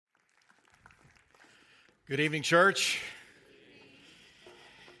Good evening, church.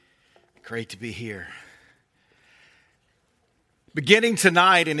 Great to be here. Beginning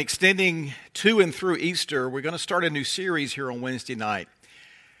tonight and extending to and through Easter, we're going to start a new series here on Wednesday night.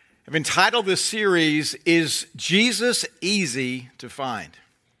 I've entitled this series, Is Jesus Easy to Find?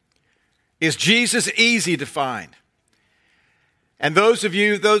 Is Jesus easy to find? And those of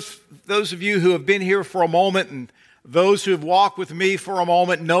you who have been here for a moment and those who have walked with me for a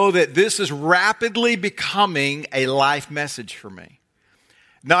moment know that this is rapidly becoming a life message for me.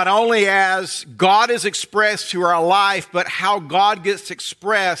 Not only as God is expressed through our life, but how God gets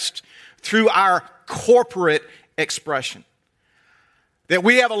expressed through our corporate expression. That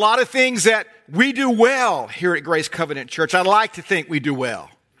we have a lot of things that we do well here at Grace Covenant Church. I like to think we do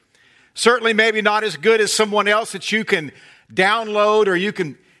well. Certainly maybe not as good as someone else that you can download or you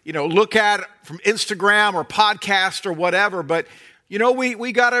can look at from Instagram or podcast or whatever. But,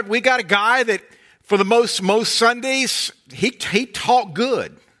 we got a guy that for the most Sundays, he taught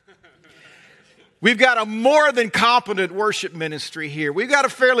good. We've got a more than competent worship ministry here. We've got a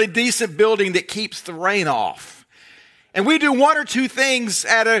fairly decent building that keeps the rain off. And we do one or two things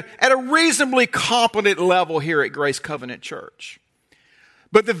at a reasonably competent level here at Grace Covenant Church.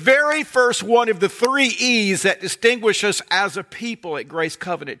 But the very first one of the three E's that distinguish us as a people at Grace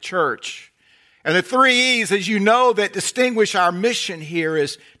Covenant Church, and the three E's, as you know, that distinguish our mission here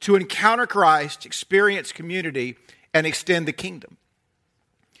is to encounter Christ, experience community, and extend the kingdom.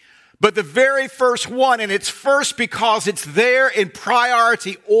 But the very first one, and it's first because it's there in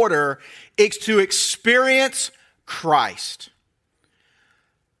priority order, is to experience Christ.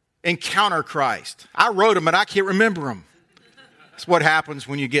 Encounter Christ. I wrote them and I can't remember them. That's what happens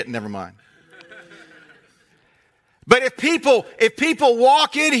when you get, never mind. But if people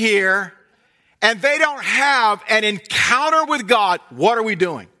walk in here and they don't have an encounter with God, what are we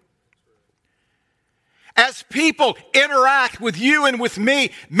doing? As people interact with you and with me,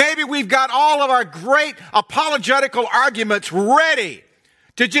 maybe we've got all of our great apologetical arguments ready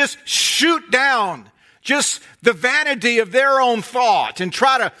to just shoot down just the vanity of their own thought and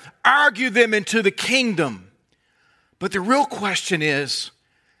try to argue them into the kingdom. But the real question is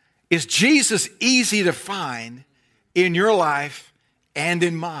Jesus easy to find in your life and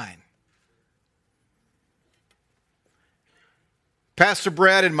in mine? Pastor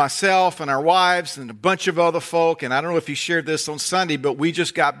Brett and myself and our wives and a bunch of other folk, and I don't know if he shared this on Sunday, but we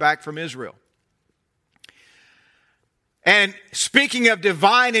just got back from Israel. And speaking of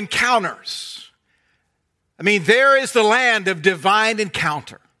divine encounters, there is the land of divine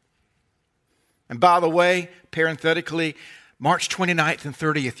encounter. And by the way, parenthetically, March 29th and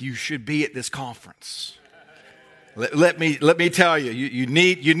 30th, you should be at this conference. Let me tell you, you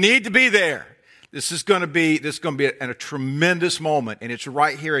need to be there. This is going to be a tremendous moment, and it's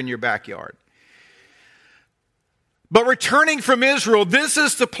right here in your backyard. But returning from Israel, this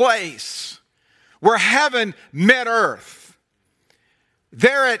is the place where heaven met earth.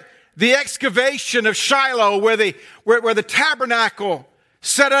 There at the excavation of Shiloh, where the tabernacle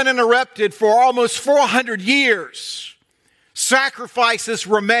sat uninterrupted for almost 400 years. Sacrifices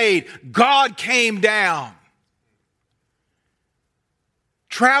were made. God came down.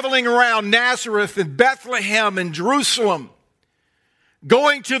 Traveling around Nazareth and Bethlehem and Jerusalem.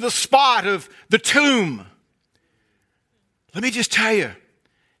 Going to the spot of the tomb. Let me just tell you,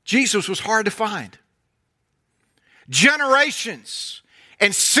 Jesus was hard to find. Generations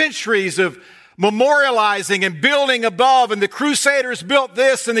and centuries of memorializing and building above, and the Crusaders built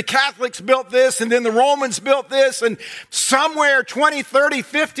this, and the Catholics built this, and then the Romans built this, and somewhere 20, 30,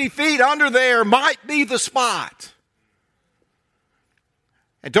 50 feet under there might be the spot.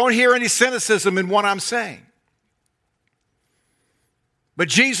 And don't hear any cynicism in what I'm saying. But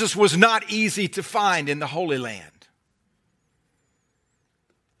Jesus was not easy to find in the Holy Land.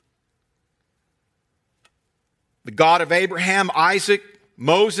 The God of Abraham, Isaac,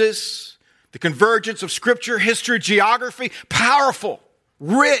 Moses, the convergence of scripture, history, geography, powerful,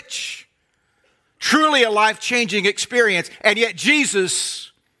 rich, truly a life-changing experience. And yet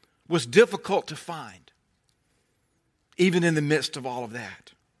Jesus was difficult to find, even in the midst of all of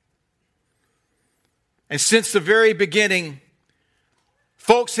that. And since the very beginning,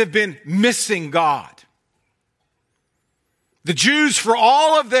 folks have been missing God. The Jews, for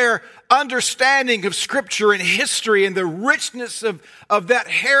all of their understanding of Scripture and history and the richness of that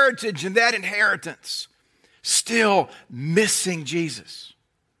heritage and that inheritance, still missing Jesus.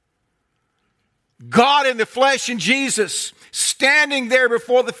 God in the flesh in Jesus, standing there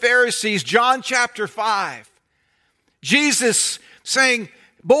before the Pharisees, John chapter 5. Jesus saying,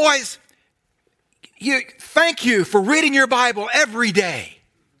 boys, thank you for reading your Bible every day.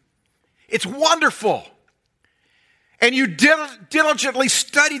 It's wonderful. and you diligently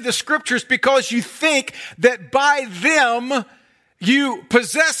study the scriptures because you think that by them you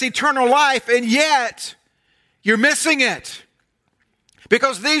possess eternal life, and yet you're missing it.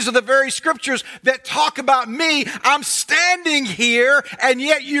 Because these are the very scriptures that talk about me. I'm standing here, and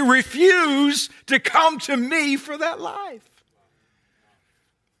yet you refuse to come to me for that life.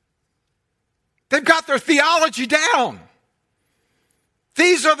 They've got their theology down.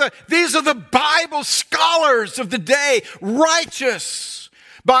 These are the Bible scholars of the day, righteous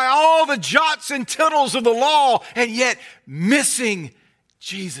by all the jots and tittles of the law, and yet missing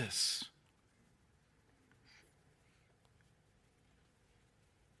Jesus.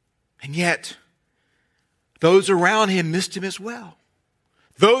 And yet, those around him missed him as well.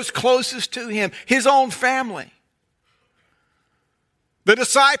 Those closest to him, his own family. The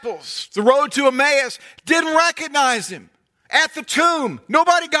disciples, the road to Emmaus, didn't recognize him. At the tomb,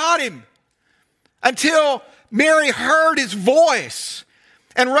 nobody got him until Mary heard his voice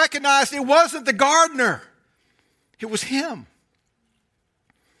and recognized it wasn't the gardener. It was him.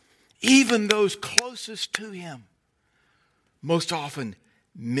 Even those closest to him most often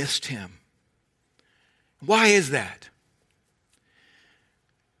missed him. Why is that?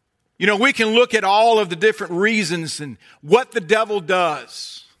 You know, we can look at all of the different reasons and what the devil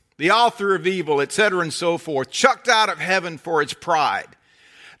does. The author of evil, etc. and so forth, chucked out of heaven for its pride,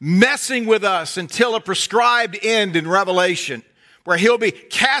 messing with us until a prescribed end in Revelation, where he'll be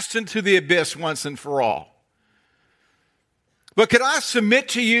cast into the abyss once and for all. But could I submit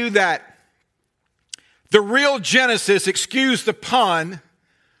to you that the real genesis, excuse the pun,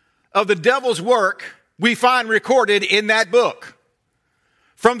 of the devil's work we find recorded in that book?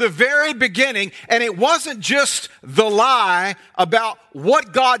 From the very beginning, and it wasn't just the lie about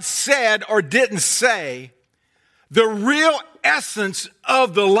what God said or didn't say. The real essence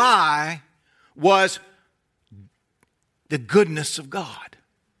of the lie was the goodness of God.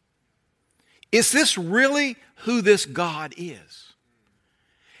 Is this really who this God is?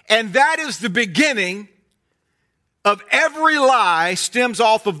 And that is the beginning of every lie, stems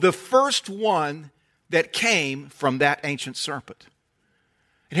off of the first one that came from that ancient serpent.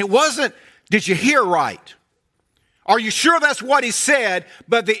 And it wasn't, did you hear right? Are you sure that's what he said?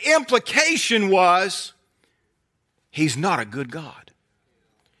 But the implication was, he's not a good God.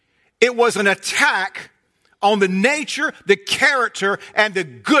 It was an attack on the nature, the character, and the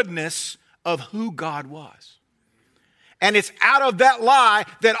goodness of who God was. And it's out of that lie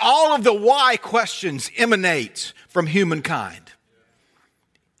that all of the why questions emanate from humankind.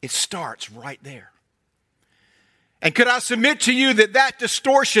 It starts right there. And could I submit to you that that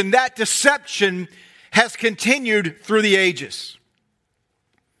distortion, that deception has continued through the ages?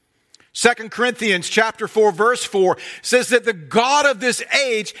 2 Corinthians chapter 4, verse 4 says that the God of this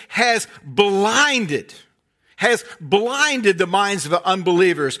age has blinded the minds of the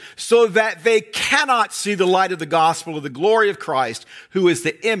unbelievers so that they cannot see the light of the gospel of the glory of Christ, who is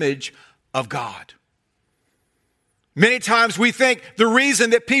the image of God. Many times we think the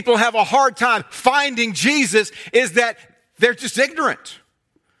reason that people have a hard time finding Jesus is that they're just ignorant.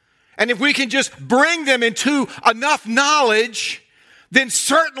 And if we can just bring them into enough knowledge, then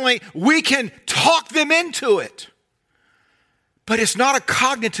certainly we can talk them into it. But it's not a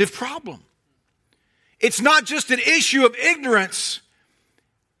cognitive problem. It's not just an issue of ignorance.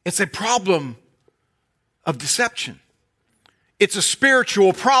 It's a problem of deception. It's a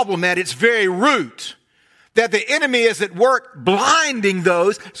spiritual problem at its very root, that the enemy is at work blinding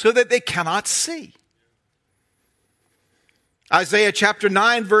those so that they cannot see. Isaiah chapter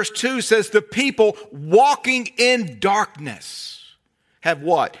 9 verse 2 says, the people walking in darkness have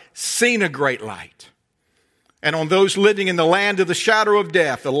what? Seen a great light. And on those living in the land of the shadow of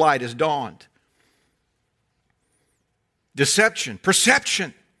death, the light has dawned. Deception,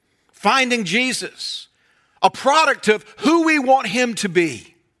 perception, finding Jesus, a product of who we want him to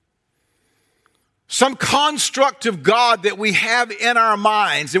be. Some construct of God that we have in our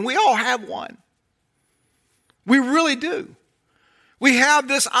minds, and we all have one. We really do. We have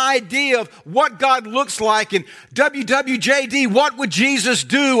this idea of what God looks like, and WWJD, what would Jesus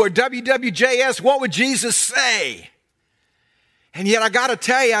do? Or WWJS, what would Jesus say? And yet I got to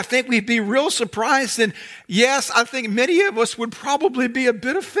tell you, I think we'd be real surprised, and yes, I think many of us would probably be a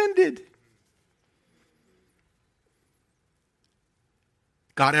bit offended.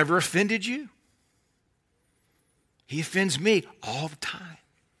 God ever offended you? He offends me all the time.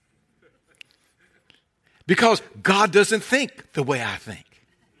 Because God doesn't think the way I think.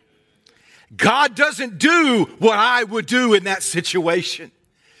 God doesn't do what I would do in that situation.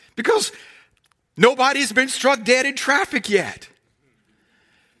 Because nobody's been struck dead in traffic yet.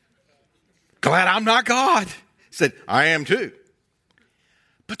 Glad I'm not God. said, I am too.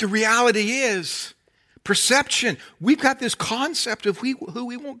 But the reality is, perception. We've got this concept of who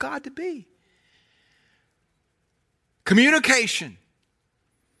we want God to be. Communication.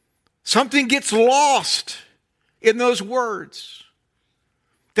 Something gets lost in those words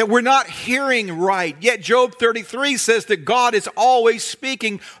that we're not hearing right. Yet Job 33 says that God is always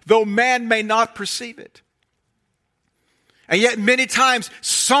speaking, though man may not perceive it. And yet many times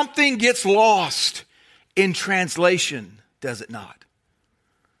something gets lost in translation, does it not?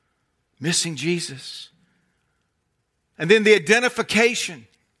 Missing Jesus. And then the identification.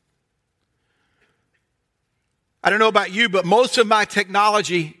 I don't know about you, but most of my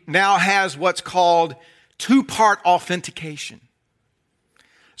technology now has what's called two-part authentication.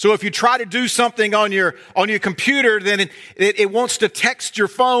 So if you try to do something on your computer, then it wants to text your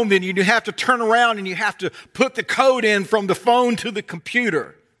phone, then you have to turn around and you have to put the code in from the phone to the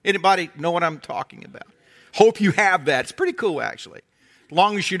computer. Anybody know what I'm talking about? Hope you have that. It's pretty cool, actually. As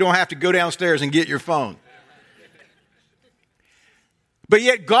long as you don't have to go downstairs and get your phone. But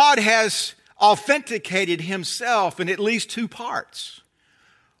yet God has authenticated himself in at least two parts.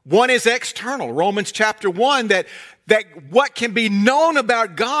 One is external. Romans chapter 1, that what can be known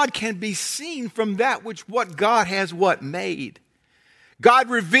about God can be seen from that which what God has made. God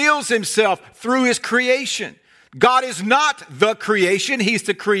reveals himself through his creation. God is not the creation, he's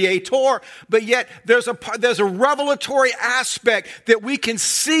the creator, but yet there's a revelatory aspect that we can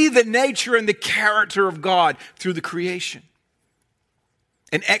see the nature and the character of God through the creation.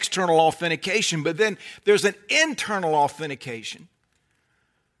 An external authentication, but then there's an internal authentication.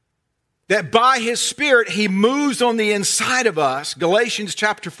 That by his Spirit, he moves on the inside of us. Galatians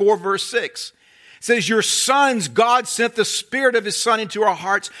chapter 4, verse 6 says, your sons, God sent the Spirit of his Son into our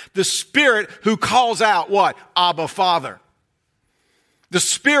hearts, the Spirit who calls out what? Abba, Father. The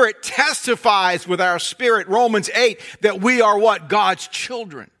Spirit testifies with our spirit, Romans 8, that we are what? God's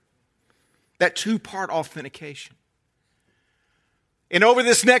children. That two-part authentication. And over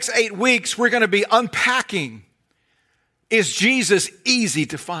this next 8 weeks, we're going to be unpacking, is Jesus easy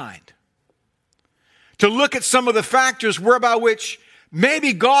to find? To look at some of the factors whereby which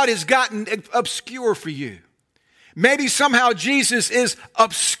maybe God has gotten obscure for you. Maybe somehow Jesus is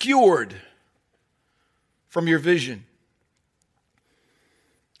obscured from your vision.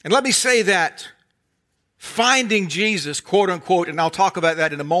 And let me say that finding Jesus, quote unquote, and I'll talk about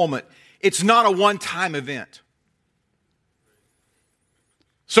that in a moment, it's not a one-time event.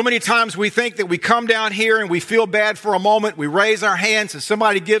 So many times we think that we come down here and we feel bad for a moment. We raise our hands and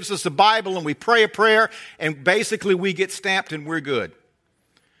somebody gives us the Bible and we pray a prayer and basically we get stamped and we're good.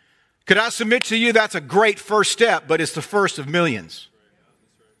 Could I submit to you that's a great first step, but it's the first of millions.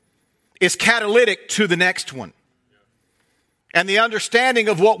 It's catalytic to the next one. And the understanding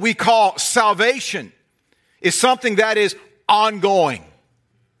of what we call salvation is something that is ongoing.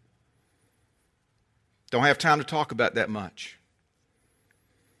 Don't have time to talk about that much.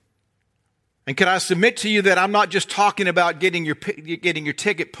 And can I submit to you that I'm not just talking about getting your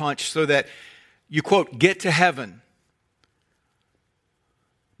ticket punched so that you, quote, get to heaven.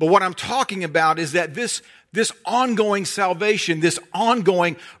 But what I'm talking about is that this ongoing salvation, this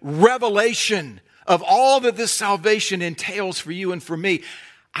ongoing revelation of all that this salvation entails for you and for me,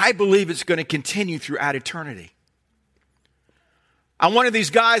 I believe it's going to continue throughout eternity. I'm one of these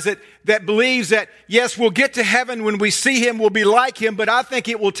guys that believes that, yes, we'll get to heaven when we see him, we'll be like him, but I think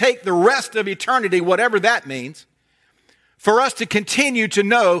it will take the rest of eternity, whatever that means, for us to continue to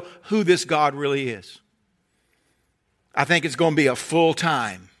know who this God really is. I think it's going to be a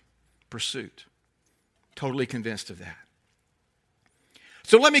full-time pursuit. Totally convinced of that.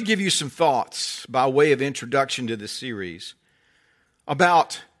 So let me give you some thoughts by way of introduction to this series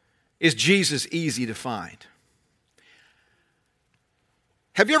about, is Jesus easy to find?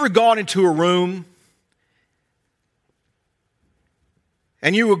 Have you ever gone into a room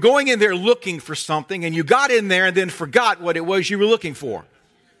and you were going in there looking for something and you got in there and then forgot what it was you were looking for?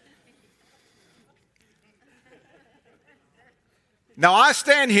 Now I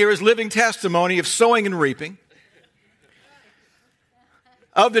stand here as living testimony of sowing and reaping,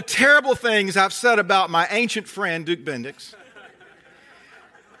 of the terrible things I've said about my ancient friend Duke Bendix,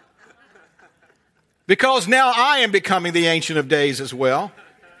 because now I am becoming the Ancient of Days as well.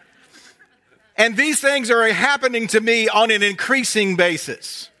 And these things are happening to me on an increasing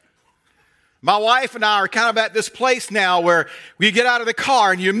basis. My wife and I are kind of at this place now where we get out of the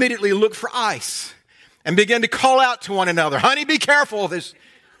car and you immediately look for ice and begin to call out to one another, honey, be careful.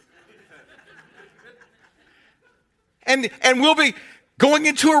 And we'll be going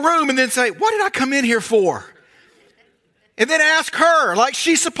into a room and then say, what did I come in here for? And then ask her, like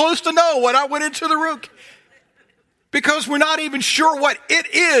she's supposed to know what I went into the room. because we're not even sure what it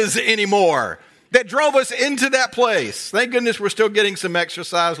is anymore that drove us into that place. Thank goodness we're still getting some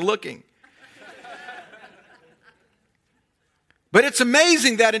exercise looking. But it's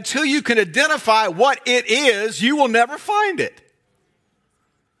amazing that until you can identify what it is, you will never find it.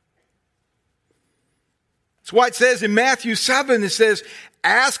 That's why it says in Matthew 7, it says,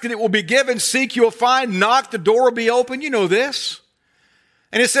 ask and it will be given, seek you will find, knock the door will be open. You know this.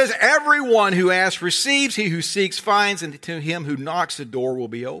 And it says, everyone who asks receives, he who seeks finds, and to him who knocks the door will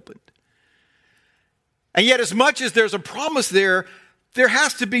be opened. And yet as much as there's a promise there, there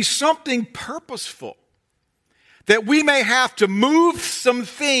has to be something purposeful. That we may have to move some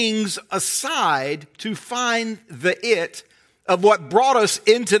things aside to find the it of what brought us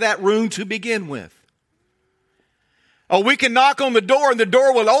into that room to begin with. Oh, we can knock on the door and the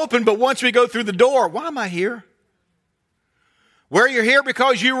door will open, but once we go through the door, why am I here? Were you here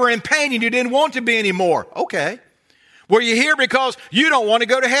because you were in pain and you didn't want to be anymore? Okay. Were you here because you don't want to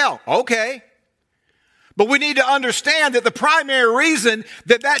go to hell? Okay. But we need to understand that the primary reason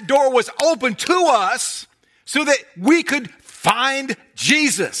that that door was open to us so that we could find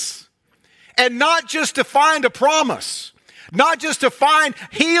Jesus. And not just to find a promise. Not just to find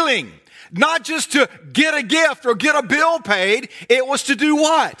healing. Not just to get a gift or get a bill paid. It was to do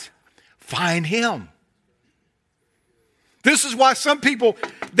what? Find Him. This is why some people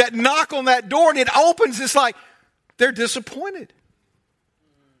that knock on that door and it opens, it's like they're disappointed.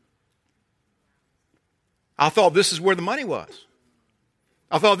 I thought this is where the money was.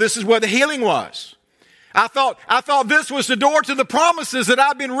 I thought this is where the healing was. I thought this was the door to the promises that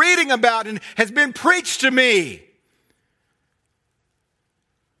I've been reading about and has been preached to me.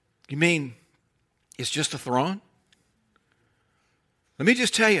 You mean it's just a throne? Let me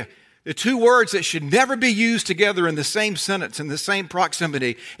just tell you, the two words that should never be used together in the same sentence, in the same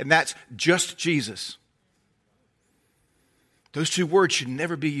proximity, and that's just Jesus. Those two words should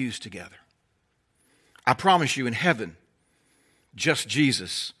never be used together. I promise you, in heaven, just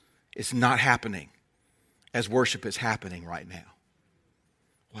Jesus is not happening as worship is happening right now.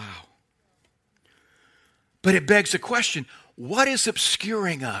 Wow. But it begs the question, what is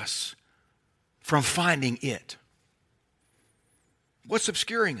obscuring us from finding it? What's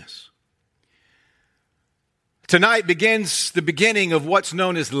obscuring us? Tonight begins the beginning of what's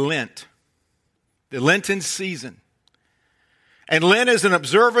known as Lent, the Lenten season. And Lent is an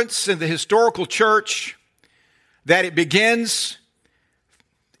observance in the historical church that it begins,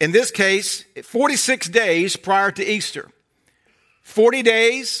 in this case, 46 days prior to Easter. 40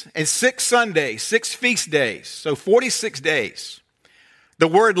 days and 6 Sundays, 6 feast days, so 46 days. The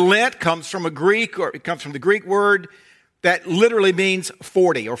word Lent comes from the Greek word that literally means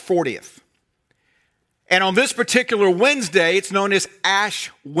 40 or 40th. And on this particular Wednesday, it's known as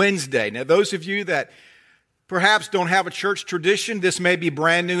Ash Wednesday. Now, those of you that perhaps don't have a church tradition, this may be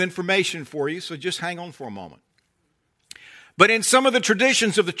brand new information for you, so just hang on for a moment. But in some of the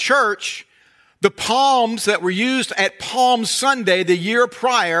traditions of the church, the palms that were used at Palm Sunday the year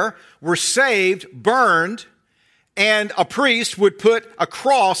prior were saved, burned, and a priest would put a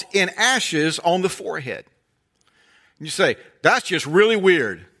cross in ashes on the forehead. And you say, that's just really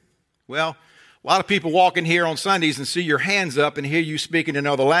weird. Well, a lot of people walk in here on Sundays and see your hands up and hear you speaking in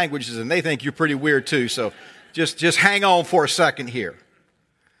other languages, and they think you're pretty weird too. So just hang on for a second here.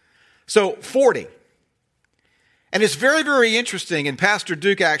 So 40. And it's very, very interesting, and Pastor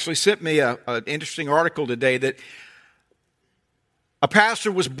Duke actually sent me an interesting article today that a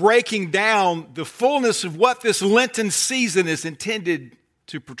pastor was breaking down the fullness of what this Lenten season is intended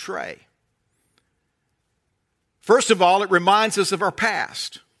to portray. First of all, it reminds us of our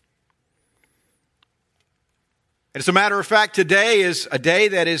past. And as a matter of fact, today is a day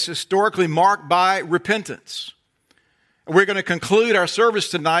that is historically marked by repentance. And we're going to conclude our service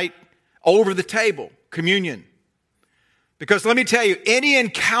tonight over the table, communion. Because let me tell you, any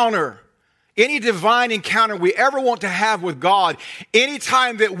encounter, any divine encounter we ever want to have with God,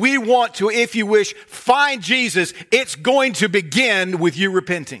 anytime that we want to, if you wish, find Jesus, it's going to begin with you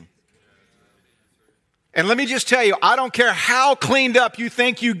repenting. And let me just tell you, I don't care how cleaned up you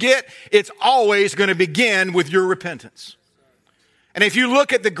think you get, it's always going to begin with your repentance. And if you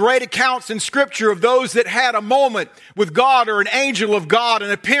look at the great accounts in Scripture of those that had a moment with God or an angel of God,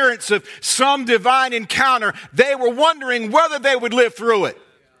 an appearance of some divine encounter, they were wondering whether they would live through it.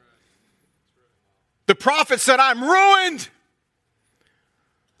 The prophet said, I'm ruined.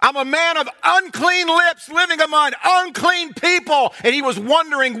 I'm a man of unclean lips living among unclean people. And he was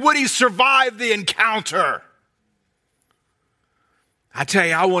wondering, would he survive the encounter? I tell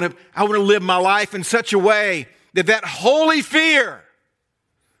you, I want to live my life in such a way that holy fear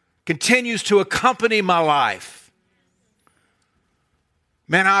continues to accompany my life.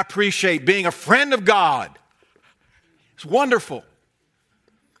 Man, I appreciate being a friend of God. It's wonderful.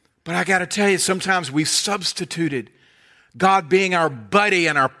 But I got to tell you, sometimes we've substituted God being our buddy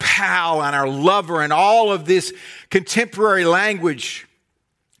and our pal and our lover and all of this contemporary language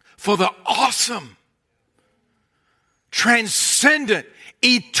for the awesome, transcendent,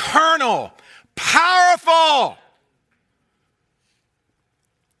 eternal, powerful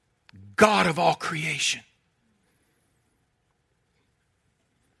God of all creation.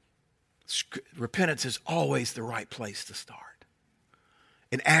 Repentance is always the right place to start.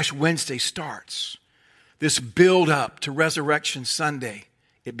 And Ash Wednesday starts. This build up to Resurrection Sunday,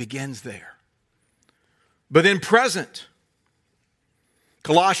 it begins there. But then present,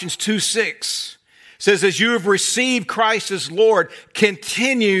 Colossians 2:6 says, as you have received Christ as Lord,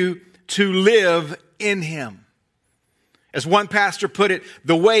 continue to live in Him. As one pastor put it,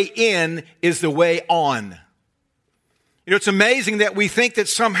 the way in is the way on. You know, it's amazing that we think that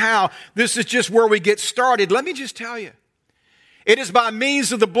somehow this is just where we get started. Let me just tell you, it is by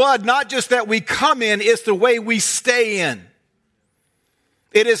means of the blood, not just that we come in, it's the way we stay in.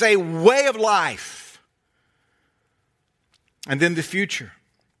 It is a way of life. And then the future.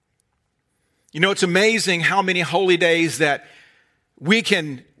 You know, it's amazing how many holy days that we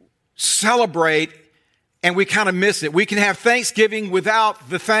can celebrate and we kind of miss it. We can have Thanksgiving without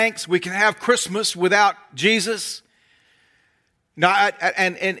the thanks. We can have Christmas without Jesus. Now,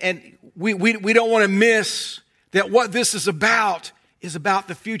 and we don't want to miss that what this is about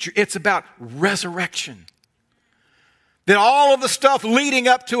the future. It's about resurrection. That all of the stuff leading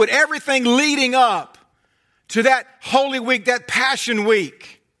up to it, everything leading up to that Holy Week, that Passion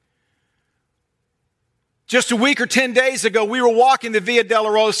Week. Just a week or 10 days ago, we were walking the Via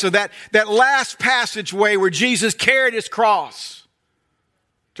Dolorosa, that last passageway where Jesus carried His cross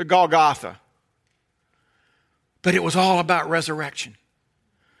to Golgotha. But it was all about resurrection.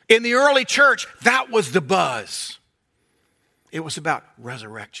 In the early church, that was the buzz. It was about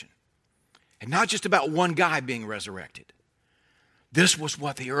resurrection. And not just about one guy being resurrected. This was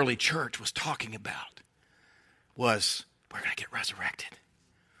what the early church was talking about. Was, we're going to get resurrected.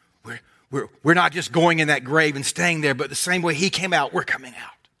 We're not just going in that grave and staying there, but the same way He came out, we're coming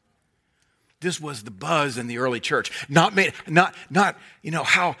out. This was the buzz in the early church. Not you know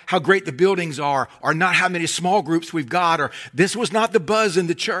how great the buildings are, or not how many small groups we've got, or this was not the buzz in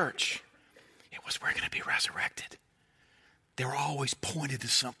the church. It was, we're going to be resurrected. They were always pointed to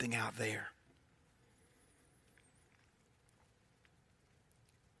something out there.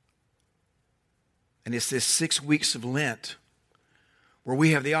 And it's this 6 weeks of Lent where we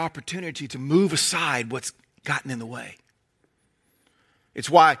have the opportunity to move aside what's gotten in the way. It's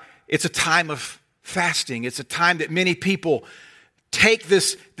why it's a time of fasting. It's a time that many people take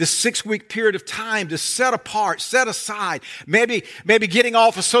this 6 week period of time to set apart, set aside, maybe getting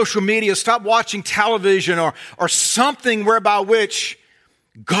off of social media, stop watching television or something whereby which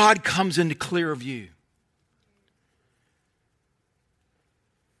God comes into clear view.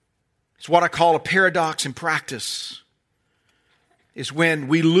 It's what I call a paradox in practice. Is when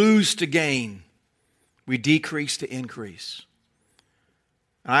we lose to gain, we decrease to increase.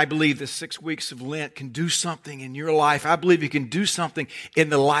 And I believe the 6 weeks of Lent can do something in your life. I believe it can do something in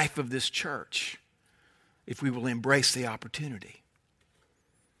the life of this church if we will embrace the opportunity.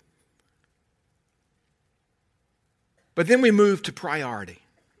 But then we move to priority.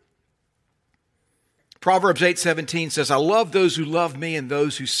 Proverbs 8:17 says, I love those who love me, and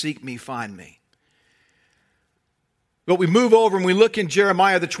those who seek me find me. But we move over and we look in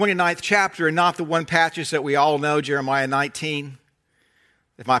Jeremiah, the 29th chapter, and not the one passage that we all know, Jeremiah 19.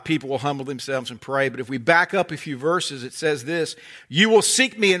 If my people will humble themselves and pray. But if we back up a few verses, it says this, you will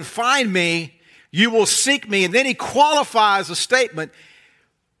seek me and find me. You will seek me. And then he qualifies a statement,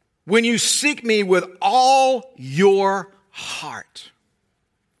 when you seek me with all your heart.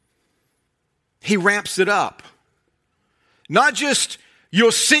 He ramps it up. Not just,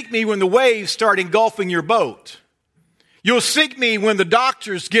 you'll seek me when the waves start engulfing your boat. You'll seek me when the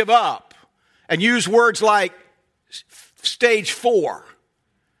doctors give up and use words like stage 4.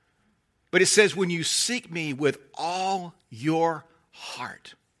 But it says, when you seek me with all your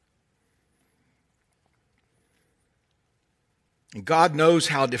heart. And God knows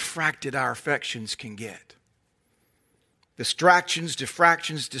how diffracted our affections can get. Distractions,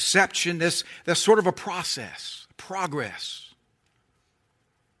 diffractions, deception, that's sort of a process, progress.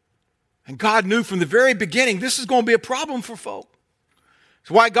 And God knew from the very beginning this is going to be a problem for folk.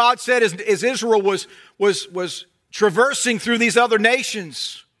 That's why God said as Israel was traversing through these other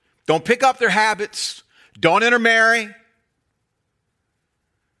nations, don't pick up their habits, don't intermarry,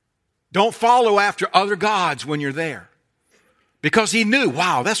 don't follow after other gods when you're there. Because he knew,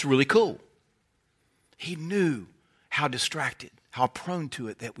 wow, that's really cool. He knew how distracted, how prone to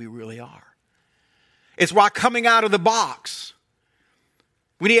it that we really are. It's why coming out of the box,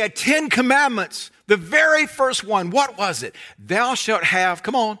 when he had 10 commandments, the very first one, what was it? Thou shalt have,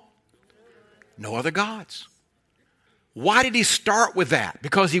 come on, no other gods. Why did he start with that?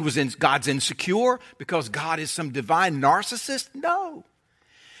 Because God's insecure? Because God is some divine narcissist? No.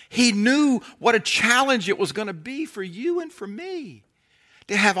 He knew what a challenge it was going to be for you and for me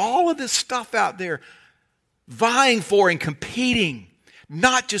to have all of this stuff out there vying for and competing,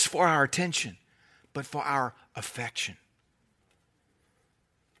 not just for our attention, but for our affection.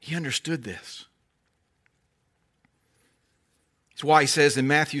 He understood this. That's why he says in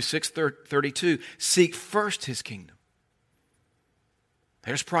Matthew 6:32, seek first his kingdom.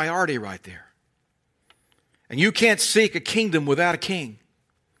 There's priority right there. And you can't seek a kingdom without a king.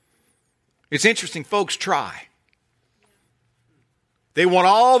 It's interesting, folks try. They want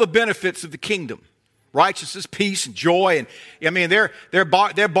all the benefits of the kingdom. Righteousness, peace, and joy. And I mean,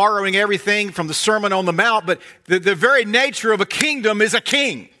 they're borrowing everything from the Sermon on the Mount, but the very nature of a kingdom is a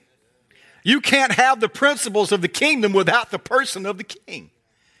king. You can't have the principles of the kingdom without the person of the king.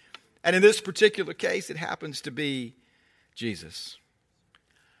 And in this particular case, it happens to be Jesus.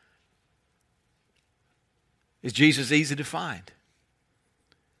 Is Jesus easy to find?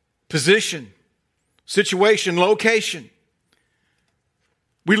 Position, situation, location.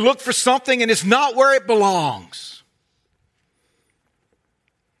 We look for something and it's not where it belongs.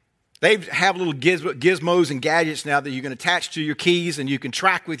 They have little gizmos and gadgets now that you can attach to your keys and you can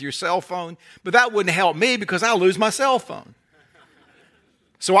track with your cell phone. But that wouldn't help me because I'll lose my cell phone.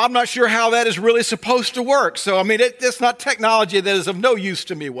 So I'm not sure how that is really supposed to work. So, I mean, it's not technology that is of no use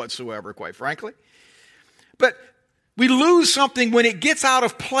to me whatsoever, quite frankly. But we lose something when it gets out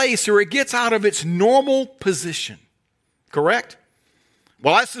of place or it gets out of its normal position. Correct?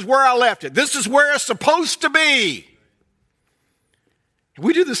 Well, this is where I left it. This is where it's supposed to be.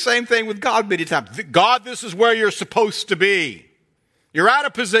 We do the same thing with God many times. God, this is where you're supposed to be. You're out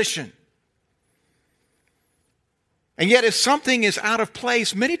of position. And yet if something is out of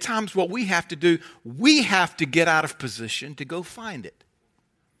place, many times what we have to do, we have to get out of position to go find it.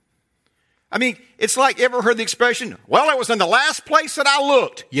 I mean, it's like, you ever heard the expression, well, it was in the last place that I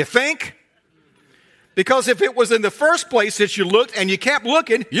looked. You think? Because if it was in the first place that you looked and you kept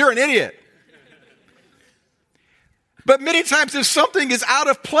looking, you're an idiot. But many times if something is out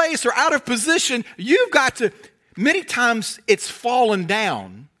of place or out of position, you've got to, many times it's fallen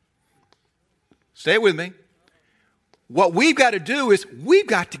down. Stay with me. What we've got to do is we've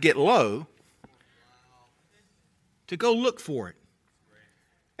got to get low to go look for it.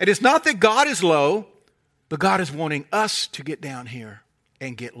 And it's not that God is low, but God is wanting us to get down here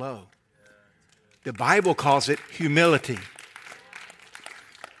and get low. The Bible calls it humility.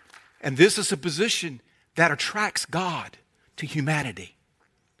 And this is a position that attracts God to humanity,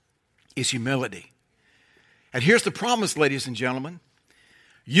 is humility. And here's the promise, ladies and gentlemen.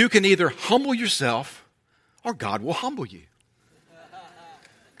 You can either humble yourself or God will humble you.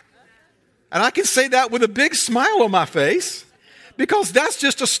 And I can say that with a big smile on my face because that's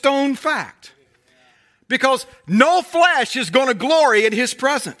just a stone fact. Because no flesh is going to glory in his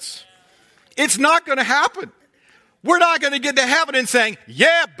presence. It's not going to happen. We're not going to get to heaven and saying,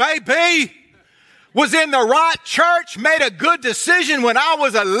 yeah, baby, was in the right church, made a good decision when I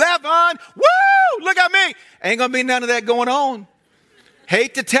was 11. Woo! Look at me. Ain't going to be none of that going on.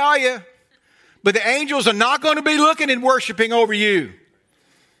 Hate to tell you, but the angels are not going to be looking and worshiping over you.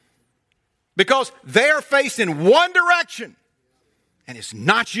 Because they are facing one direction, and it's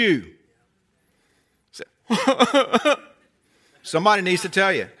not you. Somebody needs to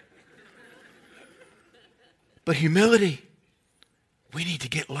tell you. But humility, we need to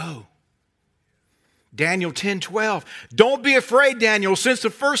get low. Daniel 10:12. Don't be afraid, Daniel, since the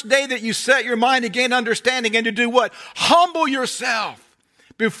first day that you set your mind to gain understanding and to do what? Humble yourself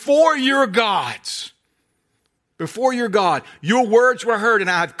before your gods. Before your God. Your words were heard and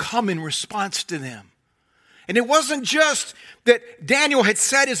I have come in response to them. And it wasn't just that Daniel had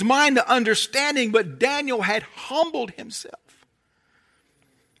set his mind to understanding, but Daniel had humbled himself.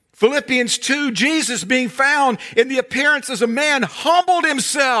 Philippians 2, Jesus being found in the appearance as a man, humbled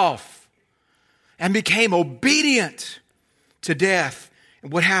himself and became obedient to death.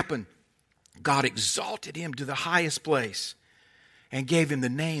 And what happened? God exalted him to the highest place and gave him the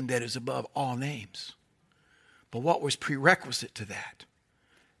name that is above all names. But what was prerequisite to that?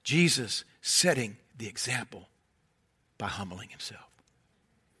 Jesus setting the example by humbling himself.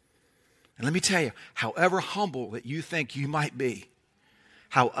 And let me tell you, however humble that you think you might be,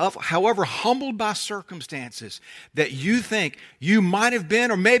 however humbled by circumstances that you think you might have been,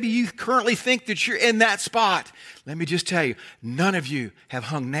 or maybe you currently think that you're in that spot, let me just tell you, none of you have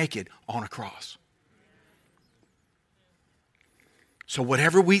hung naked on a cross. So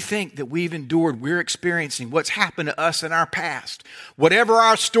whatever we think that we've endured, we're experiencing, what's happened to us in our past, whatever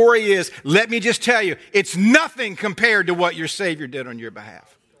our story is, let me just tell you, it's nothing compared to what your Savior did on your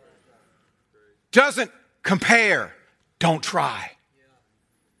behalf. Doesn't compare. Don't try.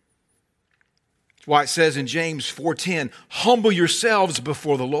 That's why it says in James 4:10, humble yourselves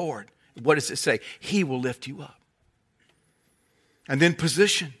before the Lord. What does it say? He will lift you up. And then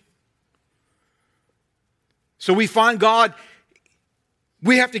position. So we find God.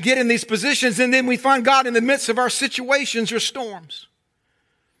 We have to get in these positions, and then we find God in the midst of our situations or storms.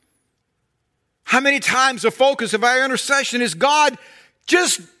 How many times the focus of our intercession is, God,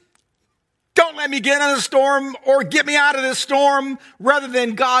 just don't let me get in a storm or get me out of this storm, rather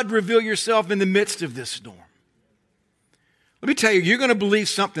than, God, reveal yourself in the midst of this storm. Let me tell you, you're going to believe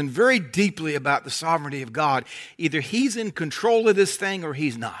something very deeply about the sovereignty of God. Either He's in control of this thing or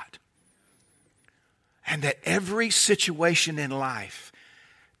He's not. And that every situation in life,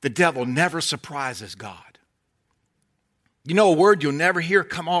 the devil never surprises God. You know a word you'll never hear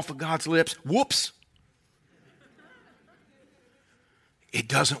come off of God's lips? Whoops. It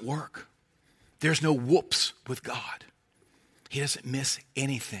doesn't work. There's no whoops with God. He doesn't miss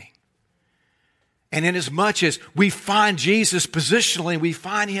anything. And in as much as we find Jesus positionally, we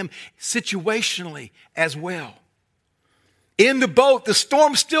find Him situationally as well. In the boat, the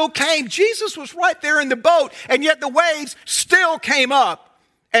storm still came. Jesus was right there in the boat, and yet the waves still came up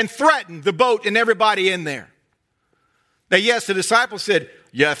and threatened the boat and everybody in there. Now, yes, the disciples said,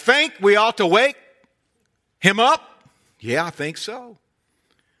 you think we ought to wake him up? Yeah, I think so.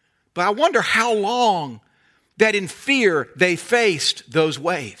 But I wonder how long that in fear they faced those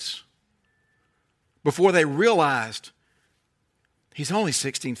waves before they realized He's only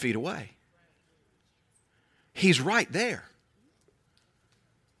 16 feet away. He's right there.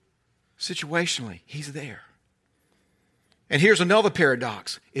 Situationally, He's there. And here's another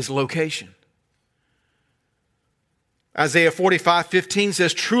paradox, is location. Isaiah 45:15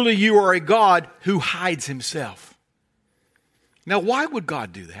 says, truly you are a God who hides Himself. Now, why would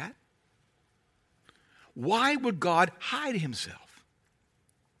God do that? Why would God hide Himself?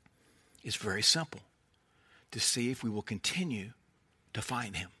 It's very simple. To see if we will continue to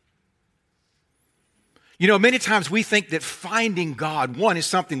find Him. You know, many times we think that finding God, one, is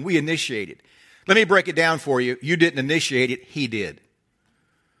something we initiated. Let me break it down for you. You didn't initiate it, He did.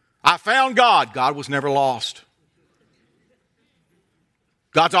 I found God. God was never lost.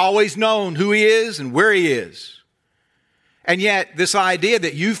 God's always known who He is and where He is. And yet, this idea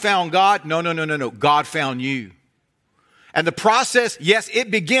that you found God, no. God found you. And the process, yes,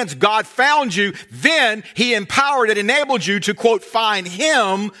 it begins. God found you. Then He empowered and enabled you to, quote, find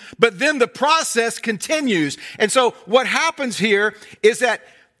Him. But then the process continues. And so what happens here is that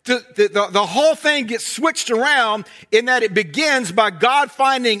the whole thing gets switched around, in that it begins by God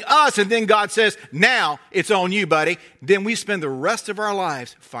finding us, and then God says, now it's on you, buddy. Then we spend the rest of our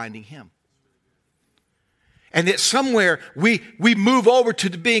lives finding Him. And that somewhere we move over to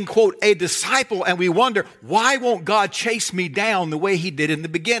being, quote, a disciple, and we wonder, why won't God chase me down the way He did in the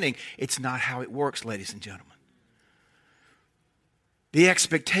beginning? It's not how it works, ladies and gentlemen. The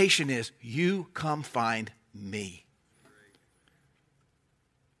expectation is, you come find me.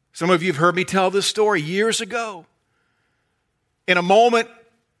 Some of you have heard me tell this story years ago. In a moment,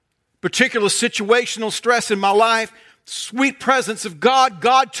 particular situational stress in my life, sweet presence of God,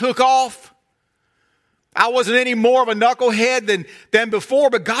 God took off. I wasn't any more of a knucklehead than before,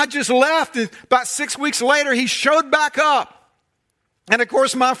 but God just left. And about 6 weeks later, He showed back up. And of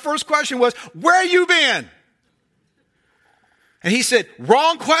course, my first question was, where you been? And He said,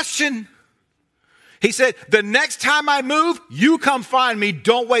 wrong question. He said, the next time I move, you come find me.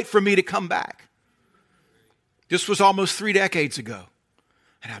 Don't wait for me to come back. This was almost 3 decades ago.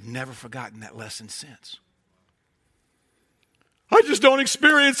 And I've never forgotten that lesson since. I just don't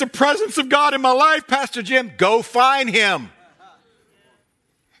experience the presence of God in my life, Pastor Jim. Go find Him.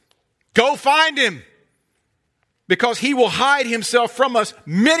 Go find Him. Because He will hide Himself from us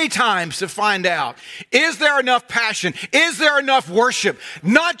many times to find out. Is there enough passion? Is there enough worship?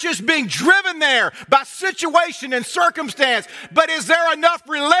 Not just being driven there by situation and circumstance, but is there enough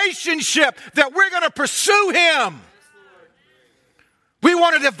relationship that we're going to pursue Him? We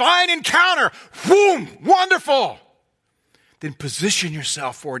want a divine encounter. Boom, wonderful. Then position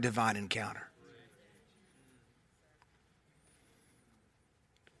yourself for a divine encounter.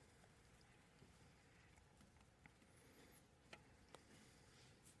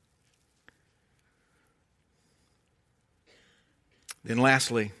 Then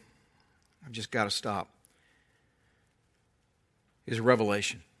lastly, I've just got to stop, is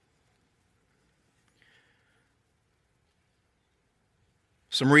revelation.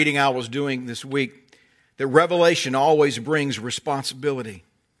 Some reading I was doing this week, that revelation always brings responsibility.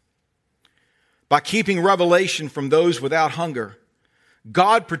 By keeping revelation from those without hunger,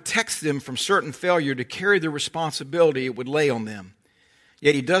 God protects them from certain failure to carry the responsibility it would lay on them.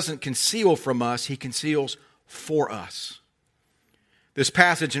 Yet He doesn't conceal from us, He conceals for us. This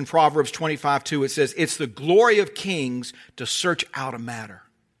passage in Proverbs 25:2, it says, it's the glory of kings to search out a matter.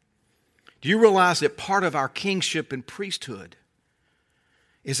 Do you realize that part of our kingship and priesthood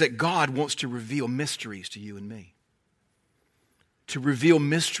is that God wants to reveal mysteries to you and me? To reveal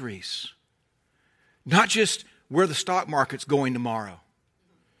mysteries. Not just where the stock market's going tomorrow.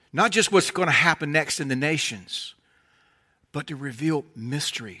 Not just what's going to happen next in the nations. But to reveal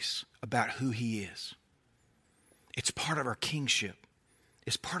mysteries about who He is. It's part of our kingship.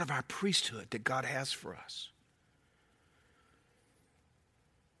 It's part of our priesthood that God has for us.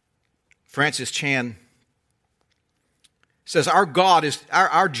 Francis Chan says our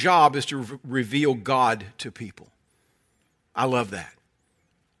job is to reveal God to people. I love that.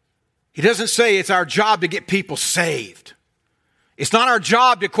 He doesn't say it's our job to get people saved. It's not our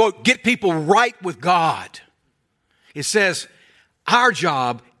job to, quote, get people right with God. It says our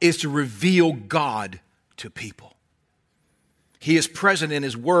job is to reveal God to people. He is present in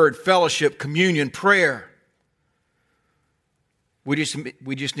His Word, fellowship, communion, prayer. We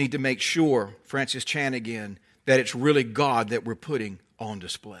just need to make sure, Francis Chan again, that it's really God that we're putting on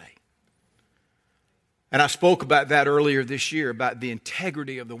display. And I spoke about that earlier this year, about the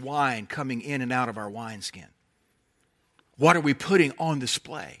integrity of the wine coming in and out of our wineskin. What are we putting on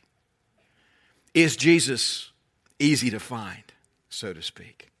display? Is Jesus easy to find, so to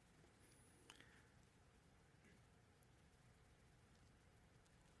speak?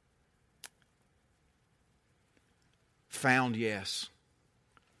 Found, yes.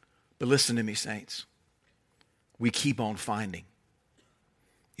 But listen to me, saints. We keep on finding.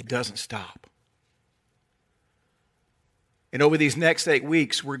 It doesn't stop. And over these next 8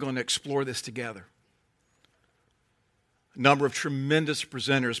 weeks, we're going to explore this together. A number of tremendous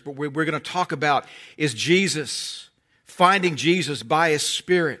presenters, but we're going to talk about, is Jesus, finding Jesus by His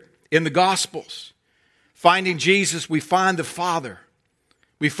Spirit in the Gospels. Finding Jesus, we find the Father.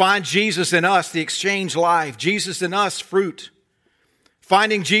 We find Jesus in us, the exchange life. Jesus in us, fruit.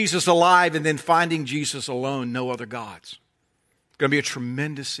 Finding Jesus alive and then finding Jesus alone, no other gods. It's going to be a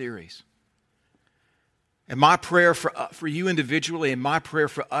tremendous series. And my prayer for you individually and my prayer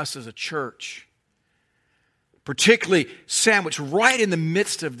for us as a church, particularly sandwiched right in the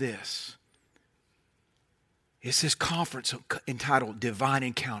midst of this, is this conference entitled Divine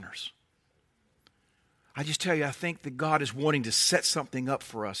Encounters. I just tell you, I think that God is wanting to set something up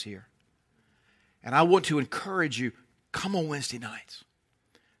for us here. And I want to encourage you, come on Wednesday nights.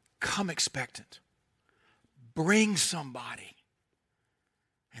 Come expectant. Bring somebody.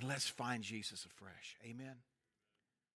 And let's find Jesus afresh. Amen.